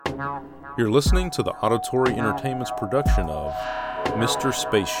You're listening to the Auditory Entertainment's production of Mr.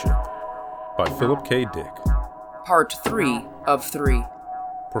 Spaceship by Philip K. Dick. Part 3 of 3.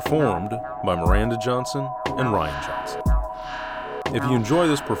 Performed by Miranda Johnson and Ryan Johnson. If you enjoy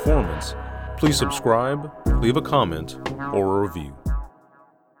this performance, please subscribe, leave a comment, or a review.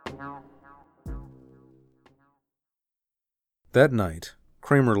 That night,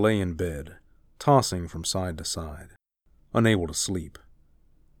 Kramer lay in bed, tossing from side to side, unable to sleep.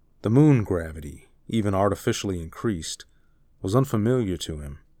 The moon gravity, even artificially increased, was unfamiliar to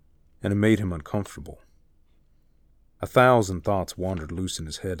him, and it made him uncomfortable. 1,000 thoughts wandered loose in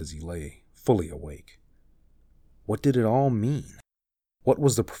his head as he lay, fully awake. What did it all mean? What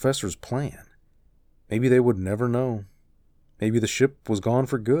was the professor's plan? Maybe they would never know. Maybe the ship was gone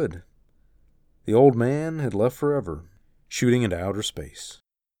for good. The old man had left forever, shooting into outer space.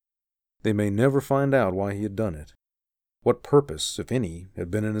 They may never find out why he had done it. What purpose, if any,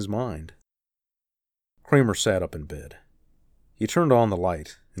 had been in his mind? Kramer sat up in bed. He turned on the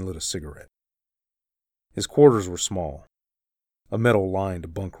light and lit a cigarette. His quarters were small, a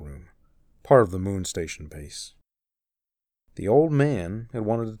metal-lined bunk room, part of the moon station base. The old man had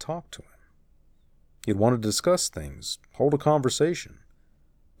wanted to talk to him. He had wanted to discuss things, hold a conversation,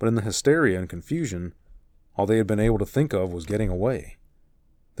 but in the hysteria and confusion, all they had been able to think of was getting away.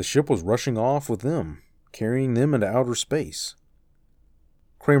 The ship was rushing off with them, carrying them into outer space.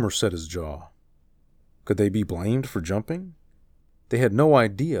 Kramer set his jaw. Could they be blamed for jumping? They had no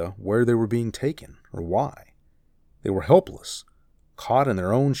idea where they were being taken or why. They were helpless, caught in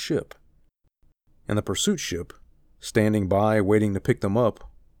their own ship. And the pursuit ship, standing by waiting to pick them up,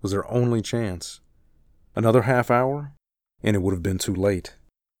 was their only chance. Another half hour, and it would have been too late.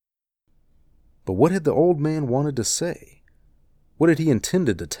 But what had the old man wanted to say? What had he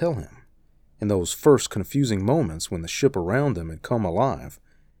intended to tell him? In those first confusing moments when the ship around them had come alive,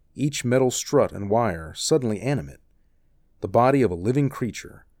 each metal strut and wire suddenly animate, the body of a living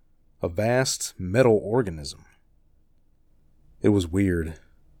creature, a vast metal organism. It was weird,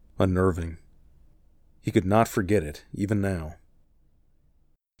 unnerving. He could not forget it, even now.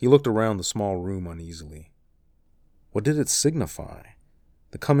 He looked around the small room uneasily. What did it signify?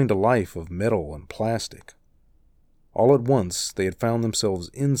 The coming to life of metal and plastic. All at once, they had found themselves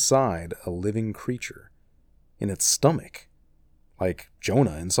inside a living creature, in its stomach, like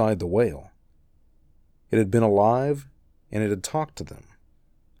Jonah inside the whale. It had been alive, and it had talked to them,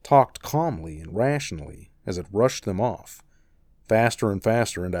 talked calmly and rationally as it rushed them off, faster and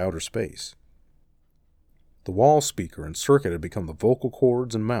faster into outer space. The wall speaker and circuit had become the vocal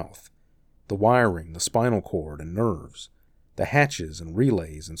cords and mouth, the wiring, the spinal cord and nerves, the hatches and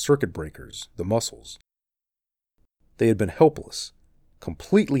relays and circuit breakers, the muscles. They had been helpless,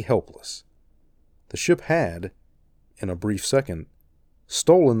 completely helpless. The ship had, in a brief second,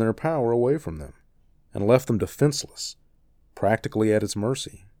 stolen their power away from them and left them defenseless, practically at its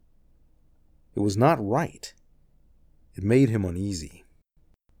mercy. It was not right. It made him uneasy.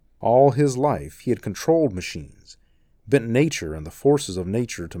 All his life he had controlled machines, bent nature and the forces of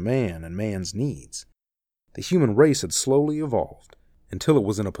nature to man and man's needs. The human race had slowly evolved until it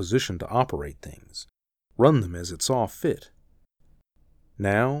was in a position to operate things, run them as it saw fit.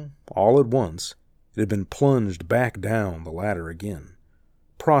 Now, all at once, it had been plunged back down the ladder again,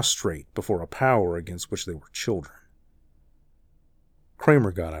 prostrate before a power against which they were children.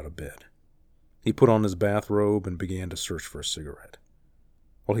 Kramer got out of bed. He put on his bathrobe and began to search for a cigarette.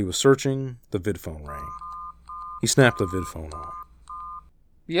 While he was searching, the vidphone rang. He snapped the vidphone on.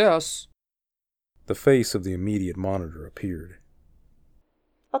 Yes. The face of the immediate monitor appeared.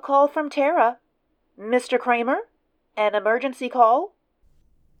 A call from Tara. Mr. Kramer? An emergency call?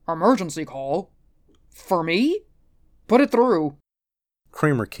 Emergency call? For me? Put it through.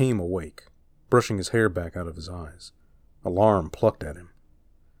 Kramer came awake, brushing his hair back out of his eyes. Alarm plucked at him.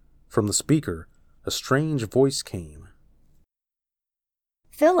 From the speaker, a strange voice came.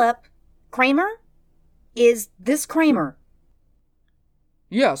 Philip? Kramer? Is this Kramer?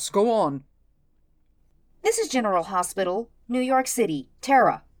 Yes, go on. This is General Hospital, New York City,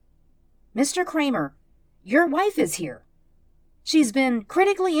 Tara. Mr. Kramer, your wife is here. She's been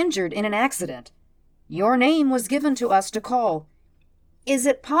critically injured in an accident. Your name was given to us to call. Is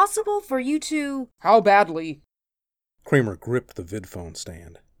it possible for you to... How badly? Kramer gripped the vidphone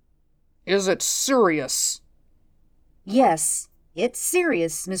stand. Is it serious? Yes, it's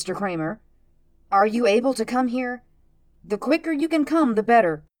serious, Mr. Kramer. Are you able to come here? The quicker you can come, the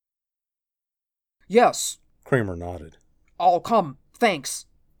better. Yes. Kramer nodded. I'll come, thanks.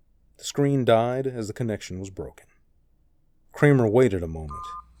 The screen died as the connection was broken. Kramer waited a moment,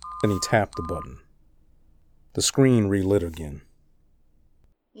 then he tapped the button. The screen relit again.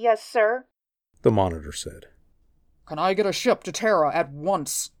 Yes, sir. the monitor said. Can I get a ship to Terra at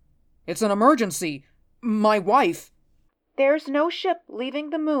once? It's an emergency. My wife. There's no ship leaving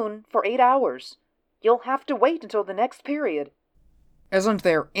the moon for 8 hours. You'll have to wait until the next period. Isn't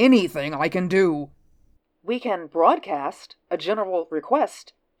there anything I can do? We can broadcast a general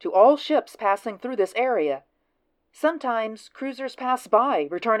request to all ships passing through this area. Sometimes cruisers pass by,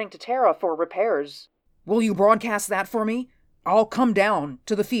 returning to Terra for repairs. Will you broadcast that for me? I'll come down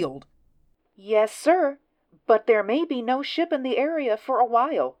to the field. Yes, sir. But there may be no ship in the area for a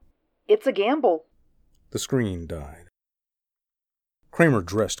while. It's a gamble. The screen died. Kramer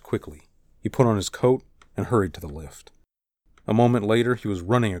dressed quickly. He put on his coat and hurried to the lift. A moment later, he was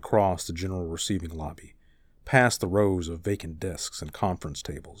running across the general receiving lobby, past the rows of vacant desks and conference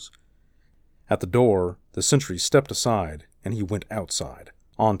tables. At the door, the sentry stepped aside, and he went outside,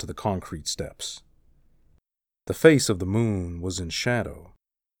 onto the concrete steps. The face of the moon was in shadow.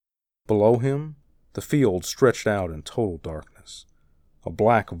 Below him, the field stretched out in total darkness, a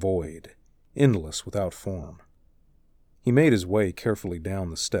black void, endless without form. He made his way carefully down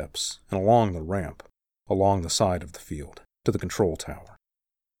the steps and along the ramp, along the side of the field, to the control tower.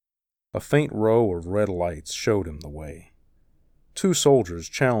 A faint row of red lights showed him the way. 2 soldiers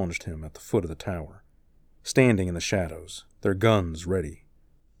challenged him at the foot of the tower, standing in the shadows, their guns ready.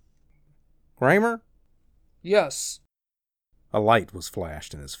 "Kramer?" Yes. A light was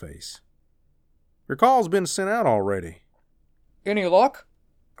flashed in his face. "Your call's been sent out already," Any luck?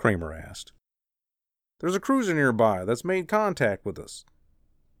 Kramer asked. "There's a cruiser nearby that's made contact with us.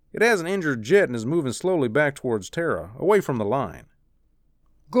 It has an injured jet and is moving slowly back towards Terra, away from the line."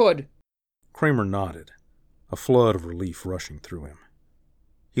 Good. Kramer nodded, a flood of relief rushing through him.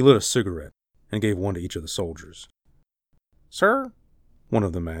 He lit a cigarette and gave one to each of the soldiers. "Sir," one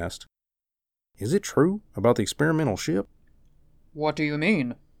of them asked, "is it true about the experimental ship?" What do you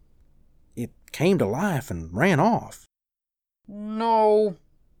mean? "It came to life and ran off," No,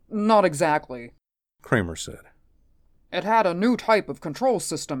 not exactly. Kramer said. It had a new type of control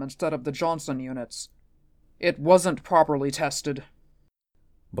system instead of the Johnson units. It wasn't properly tested.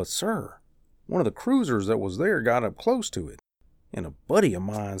 "But, sir, one of the cruisers that was there got up close to it, and a buddy of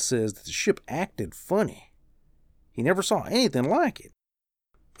mine says that the ship acted funny. He never saw anything like it.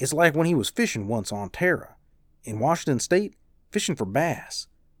 It's like when he was fishing once on Terra, in Washington State, fishing for bass.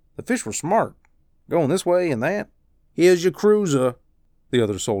 The fish were smart, going this way and that. 'Here's your cruiser,' the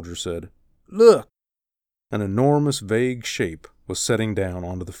other soldier said. 'Look.' An enormous vague shape was setting down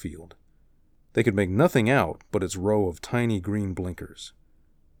onto the field. They could make nothing out but its row of tiny green blinkers.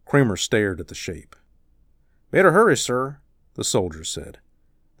 Kramer stared at the shape. 'Better hurry, sir,' the soldier said.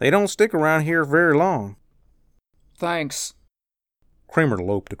 'They don't stick around here very long.' Thanks. Kramer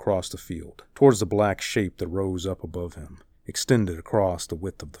loped across the field, towards the black shape that rose up above him, extended across the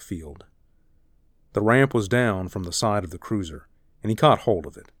width of the field. The ramp was down from the side of the cruiser, and he caught hold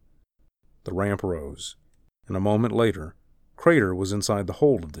of it. The ramp rose, and a moment later, Crater was inside the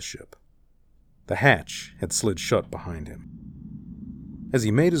hold of the ship. The hatch had slid shut behind him. As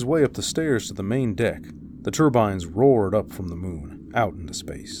he made his way up the stairs to the main deck, the turbines roared up from the moon, out into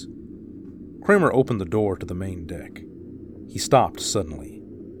space. Kramer opened the door to the main deck. He stopped suddenly,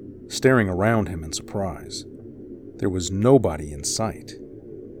 staring around him in surprise. There was nobody in sight.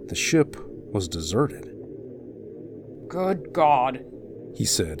 The ship was deserted. Good God. He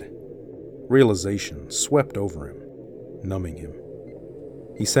said. Realization swept over him, numbing him.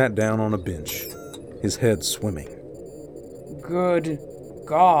 He sat down on a bench, his head swimming. Good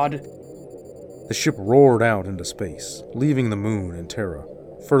God. The ship roared out into space, leaving the moon and Terra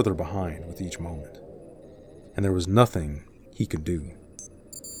further behind with each moment. And there was nothing he could do.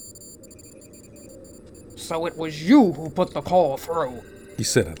 So it was you who put the call through. He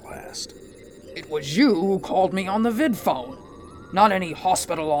said at last. It was you who called me on the vid phone, not any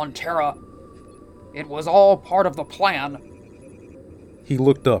hospital on Terra. It was all part of the plan. He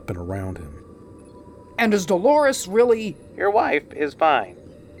looked up and around him. And is Dolores really... Your wife is fine.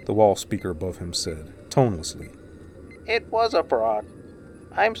 The wall speaker above him said, tonelessly. It was a fraud.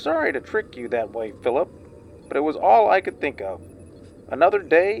 I'm sorry to trick you that way, Philip, but it was all I could think of. Another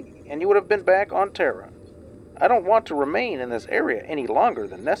day, and you would have been back on Terra. I don't want to remain in this area any longer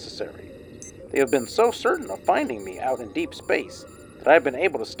than necessary. They have been so certain of finding me out in deep space that I've been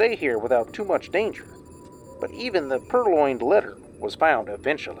able to stay here without too much danger. But even the purloined letter was found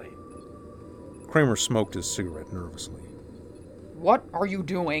eventually. Kramer smoked his cigarette nervously. What are you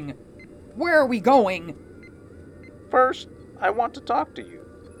doing? Where are we going? First, I want to talk to you.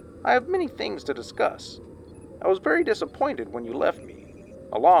 I have many things to discuss. I was very disappointed when you left me,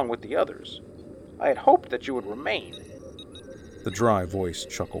 along with the others. I had hoped that you would remain. The dry voice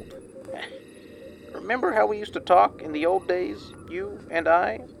chuckled. Remember how we used to talk in the old days, you and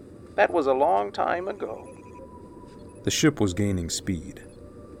I? That was a long time ago. The ship was gaining speed.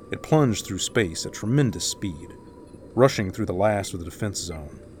 It plunged through space at tremendous speed, rushing through the last of the defense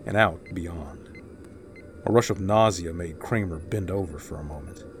zone and out beyond. A rush of nausea made Kramer bend over for a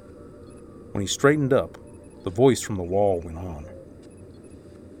moment. When he straightened up, the voice from the wall went on.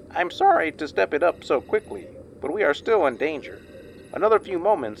 I'm sorry to step it up so quickly, but we are still in danger. Another few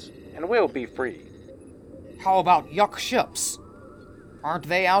moments, and we'll be free. How about yuck ships? Aren't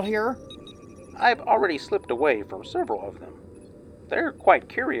they out here? I've already slipped away from several of them. They're quite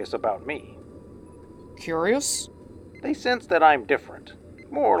curious about me. Curious? They sense that I'm different,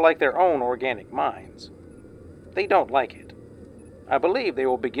 more like their own organic minds. They don't like it. I believe they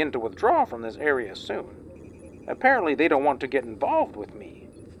will begin to withdraw from this area soon. Apparently they don't want to get involved with me.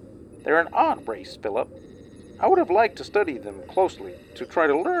 They're an odd race, Philip. I would have liked to study them closely to try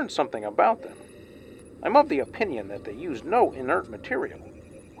to learn something about them. I'm of the opinion that they use no inert material.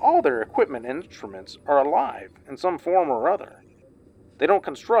 All their equipment and instruments are alive in some form or other. They don't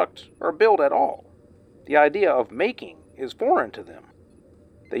construct or build at all. The idea of making is foreign to them.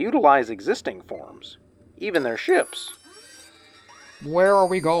 They utilize existing forms, even their ships. Where are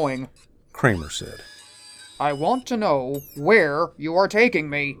we going? Kramer said. I want to know where you are taking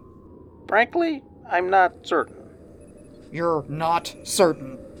me. Frankly, I'm not certain. You're not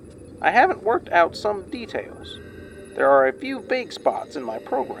certain. I haven't worked out some details. There are a few vague spots in my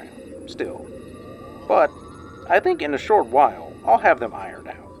program, still. But I think in a short while, I'll have them ironed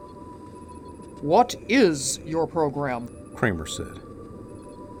out. What is your program? Kramer said.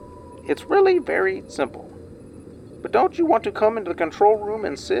 It's really very simple. But don't you want to come into the control room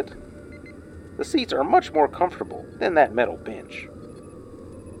and sit? The seats are much more comfortable than that metal bench.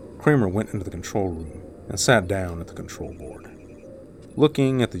 Kramer went into the control room and sat down at the control board.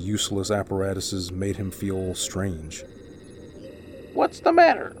 Looking at the useless apparatuses made him feel strange. What's the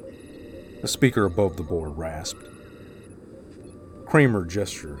matter? The speaker above the board rasped. Kramer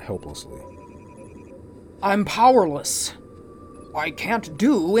gestured helplessly. I'm powerless. I can't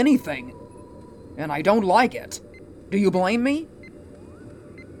do anything. And I don't like it. Do you blame me?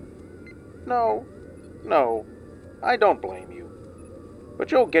 No, I don't blame you.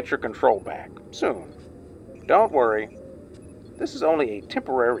 But you'll get your control back, soon. Don't worry. This is only a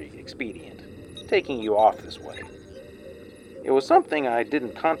temporary expedient, taking you off this way. It was something I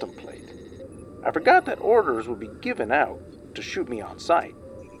didn't contemplate. I forgot that orders would be given out to shoot me on sight.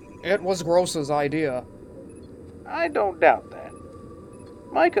 It was Gross's idea. I don't doubt that.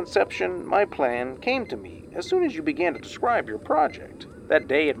 My conception, my plan, came to me as soon as you began to describe your project, that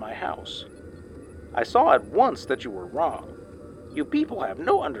day at my house. I saw at once that you were wrong. You people have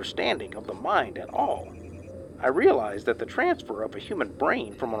no understanding of the mind at all. I realized that the transfer of a human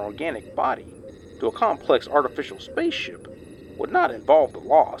brain from an organic body to a complex artificial spaceship would not involve the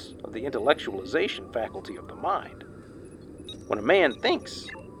loss of the intellectualization faculty of the mind. When a man thinks,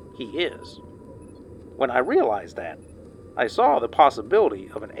 he is. When I realized that, I saw the possibility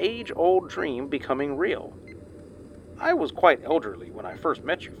of an age-old dream becoming real. I was quite elderly when I first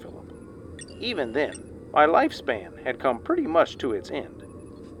met you, Philip. Even then, my lifespan had come pretty much to its end.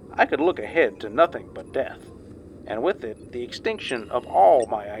 I could look ahead to nothing but death, and with it, the extinction of all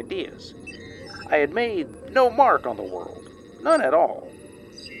my ideas. I had made no mark on the world, none at all.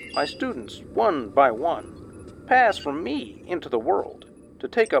 My students, one by one, passed from me into the world to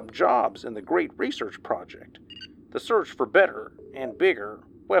take up jobs in the great research project, the search for better and bigger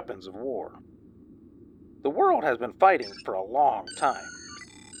weapons of war. The world has been fighting for a long time,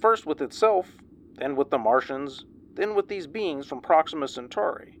 first with itself, then with the Martians, then with these beings from Proxima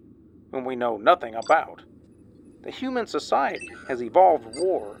Centauri, whom we know nothing about. The human society has evolved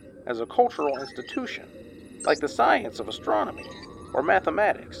war as a cultural institution, like the science of astronomy or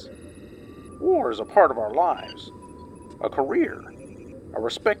mathematics. War is a part of our lives, a career, a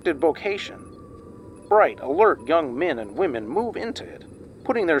respected vocation. Bright, alert young men and women move into it,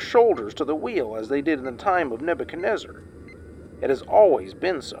 putting their shoulders to the wheel as they did in the time of Nebuchadnezzar. It has always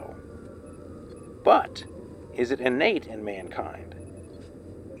been so. But is it innate in mankind?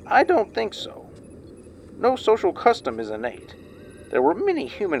 I don't think so. No social custom is innate. There were many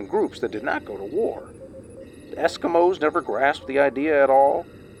human groups that did not go to war. The Eskimos never grasped the idea at all,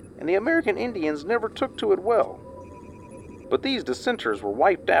 and the American Indians never took to it well. But these dissenters were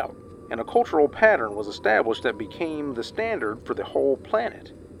wiped out, and a cultural pattern was established that became the standard for the whole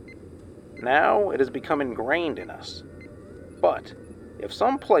planet. Now it has become ingrained in us. But if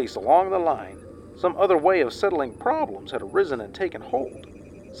some place along the line, some other way of settling problems had arisen and taken hold,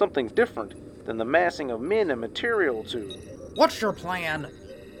 something different than the massing of men and material to What's your plan?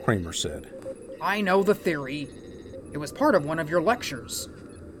 Kramer said. I know the theory. It was part of one of your lectures.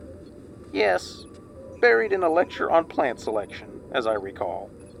 Yes, buried in a lecture on plant selection, as I recall.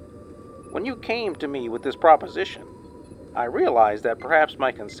 When you came to me with this proposition, I realized that perhaps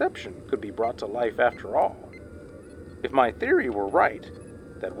my conception could be brought to life after all. If my theory were right,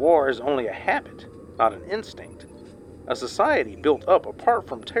 that war is only a habit, not an instinct, a society built up apart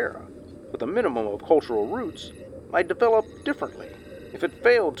from Terra, with a minimum of cultural roots, might develop differently if it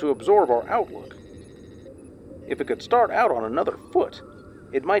failed to absorb our outlook. If it could start out on another foot,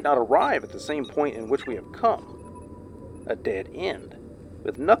 it might not arrive at the same point in which we have come. A dead end,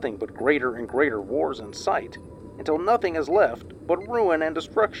 with nothing but greater and greater wars in sight, until nothing is left but ruin and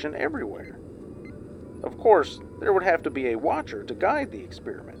destruction everywhere. Of course, there would have to be a watcher to guide the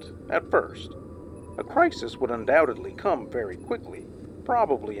experiment, at first. A crisis would undoubtedly come very quickly,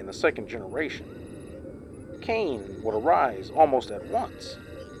 probably in the second generation. Cain would arise almost at once.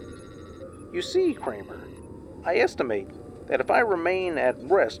 You see, Kramer, I estimate that if I remain at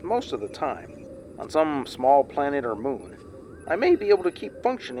rest most of the time, on some small planet or moon, I may be able to keep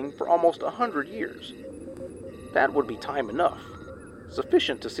functioning for almost 100 years. That would be time enough,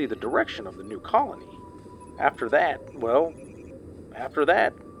 sufficient to see the direction of the new colony. After that,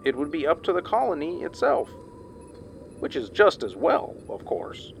 it would be up to the colony itself. Which is just as well, of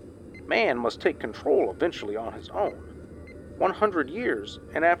course. Man must take control eventually on his own. 100 years,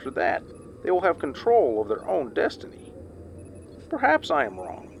 and after that, they will have control of their own destiny. Perhaps I am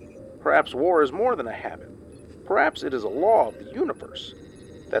wrong. Perhaps war is more than a habit. Perhaps it is a law of the universe,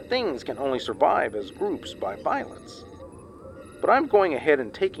 that things can only survive as groups by violence. But I'm going ahead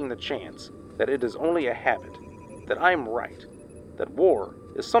and taking the chance that it is only a habit, that I'm right, that war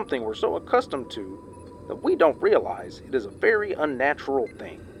is something we're so accustomed to that we don't realize it is a very unnatural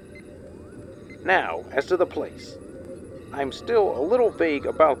thing. Now, as to the place, I'm still a little vague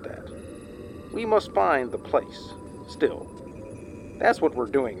about that. We must find the place, still. That's what we're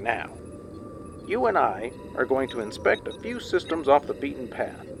doing now. You and I are going to inspect a few systems off the beaten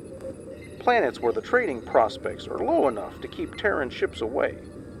path. Planets where the trading prospects are low enough to keep Terran ships away.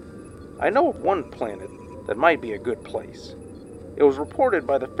 I know of one planet that might be a good place. It was reported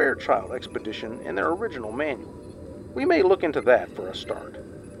by the Fairchild expedition in their original manual. We may look into that for a start.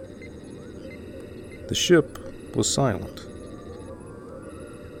 The ship was silent.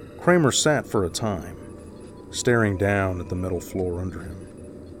 Kramer sat for a time, staring down at the metal floor under him.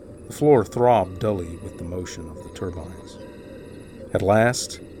 The floor throbbed dully with the motion of the turbines. At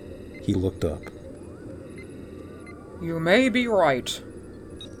last, he looked up. You may be right.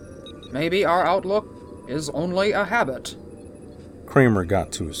 Maybe our outlook is only a habit. Kramer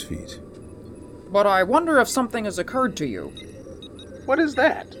got to his feet. But I wonder if something has occurred to you. What is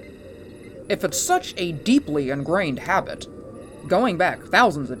that? If it's such a deeply ingrained habit, going back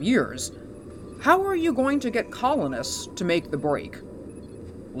thousands of years, how are you going to get colonists to make the break?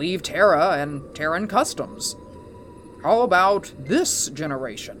 Leave Terra and Terran customs. How about this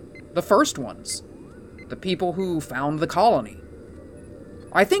generation, the first ones, the people who found the colony?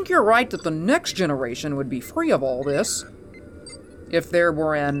 I think you're right that the next generation would be free of all this, if there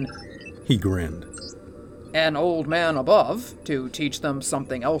were He grinned. an old man above to teach them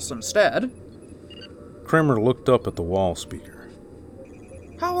something else instead. Kramer looked up at the wall speaker.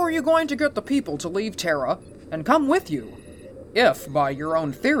 How are you going to get the people to leave Terra and come with you, if, by your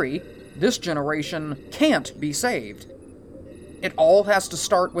own theory, this generation can't be saved? It all has to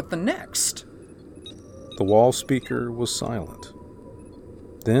start with the next. The wall speaker was silent.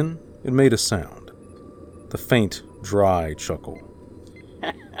 Then it made a sound. The faint, dry chuckle.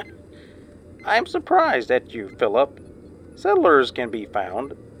 I'm surprised at you, Philip. Settlers can be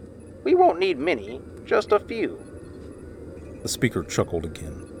found. We won't need many, just a few. The speaker chuckled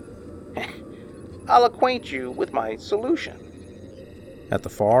again. I'll acquaint you with my solution. At the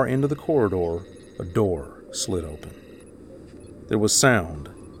far end of the corridor, a door slid open. There was sound,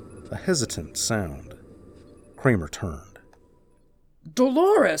 a hesitant sound. Kramer turned.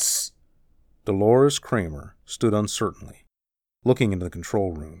 Dolores! Dolores Kramer stood uncertainly, looking into the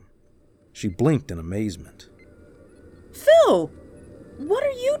control room. She blinked in amazement. Phil! What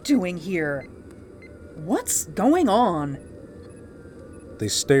are you doing here? What's going on? They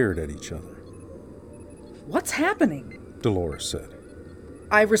stared at each other. What's happening? Dolores said.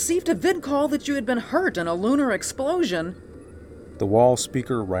 I received a vid call that you had been hurt in a lunar explosion. The wall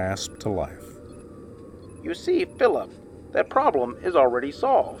speaker rasped to life. You see, Philip, that problem is already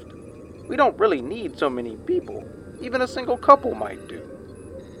solved. We don't really need so many people. Even a single couple might do.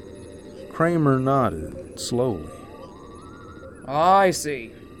 Kramer nodded slowly. I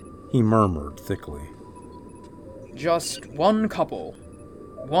see. He murmured thickly. just one couple.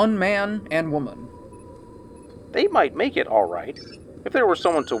 One man and woman. They might make it all right if there were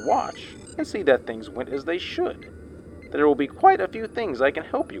someone to watch and see that things went as they should. There will be quite a few things I can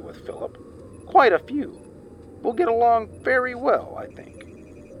help you with, Philip. Quite a few. We'll get along very well, I think.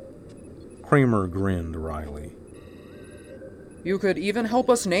 Kramer grinned wryly. You could even help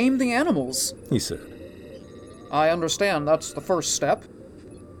us name the animals, he said. I understand that's the first step.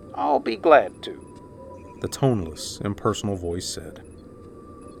 I'll be glad to, the toneless, impersonal voice said.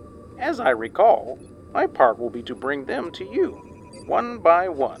 As I recall, my part will be to bring them to you, one by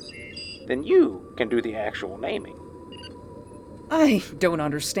one. Then you can do the actual naming. I don't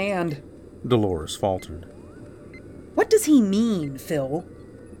understand, Dolores faltered. What does he mean, Phil?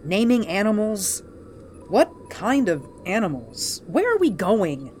 Naming animals? What kind of animals? Where are we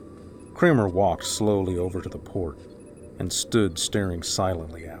going? Kramer walked slowly over to the port and stood staring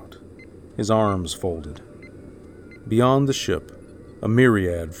silently out, his arms folded. Beyond the ship, a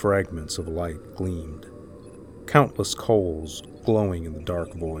myriad fragments of light gleamed, countless coals glowing in the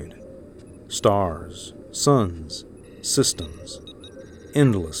dark void. Stars, suns, systems,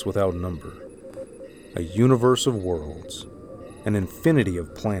 endless without number. A universe of worlds, an infinity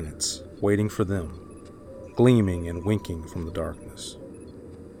of planets waiting for them, gleaming and winking from the darkness.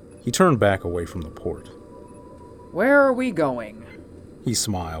 He turned back away from the port. Where are we going? He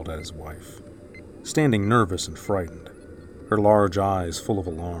smiled at his wife, standing nervous and frightened, her large eyes full of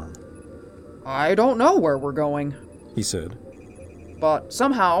alarm. I don't know where we're going, he said. But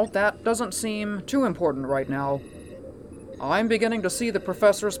somehow that doesn't seem too important right now. I'm beginning to see the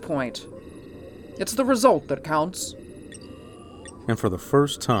professor's point. It's the result that counts. And for the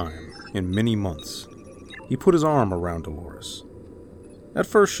first time in many months, he put his arm around Dolores. At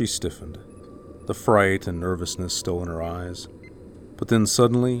first she stiffened, the fright and nervousness still in her eyes. But then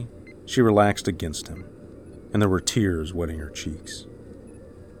suddenly, she relaxed against him, and there were tears wetting her cheeks.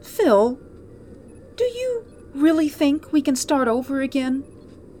 Phil, do you really think we can start over again?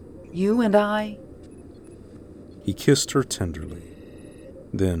 You and I? He kissed her tenderly,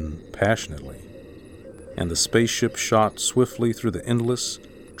 then passionately, and the spaceship shot swiftly through the endless,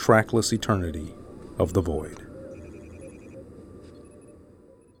 trackless eternity of the void.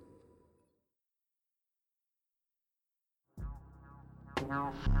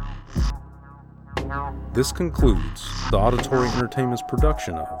 This concludes the Auditory Entertainment's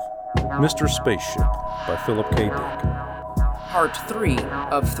production of Mr. Spaceship by Philip K. Dick. Part 3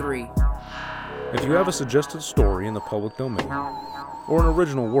 of 3. If you have a suggested story in the public domain, or an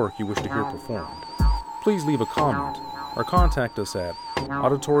original work you wish to hear performed, please leave a comment or contact us at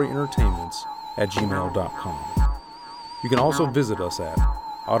auditoryentertainments@gmail.com. You can also visit us at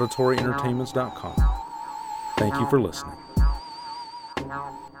auditoryentertainments.com. Thank you for listening.